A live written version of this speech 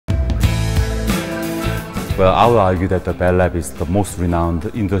Well, I would argue that the Bell Lab is the most renowned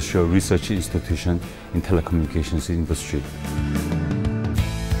industrial research institution in telecommunications industry.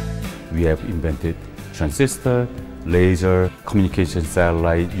 We have invented transistor, laser, communication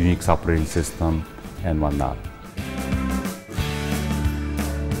satellite, Unix operating system, and whatnot.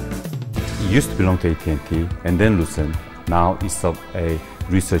 It used to belong to AT&T and then Lucent. Now it's a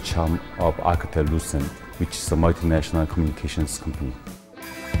research arm of Alcatel Lucent, which is a multinational communications company.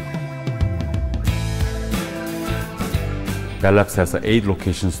 Bell Labs has 8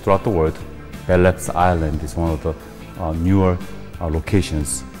 locations throughout the world. Bell Labs Island is one of the newer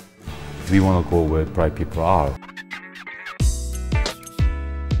locations. We want to go where bright people are.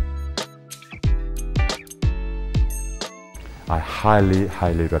 I highly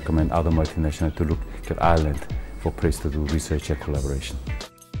recommend other multinationals to look at Ireland for a place to do research and collaboration.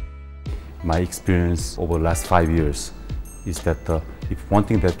 My experience over the last 5 years is that if one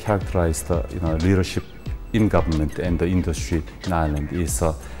thing that characterizes the leadership in government and the industry in Ireland is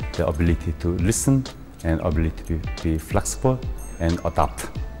the ability to listen and ability to be flexible and adapt.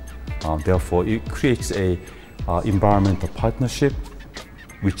 Therefore, it creates an environment of partnership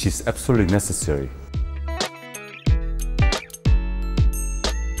which is absolutely necessary.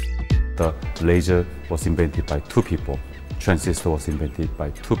 The laser was invented by 2 people. Transistor was invented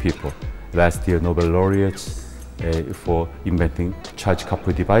by 2 people. Last year, Nobel laureates for inventing charge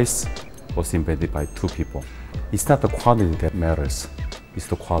coupled device was invented by 2 people. It's not the quantity that matters, it's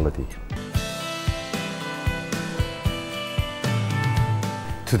the quality.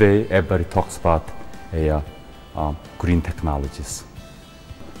 Today, everybody talks about green technologies.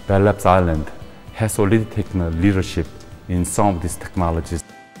 Bell Labs Ireland has already taken a leadership in some of these technologies.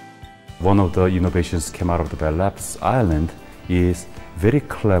 One of the innovations came out of the Bell Labs Ireland is very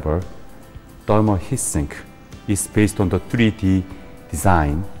clever thermal heat sink. It's based on the 3D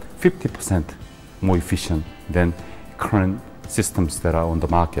design, 50% more efficient than current systems that are on the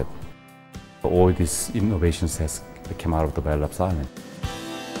market. All these innovations has come out of the Bell Labs Ireland.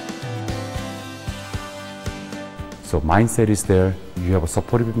 So mindset is there, you have a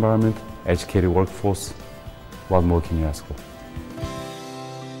supportive environment, educated workforce. What more can you ask for?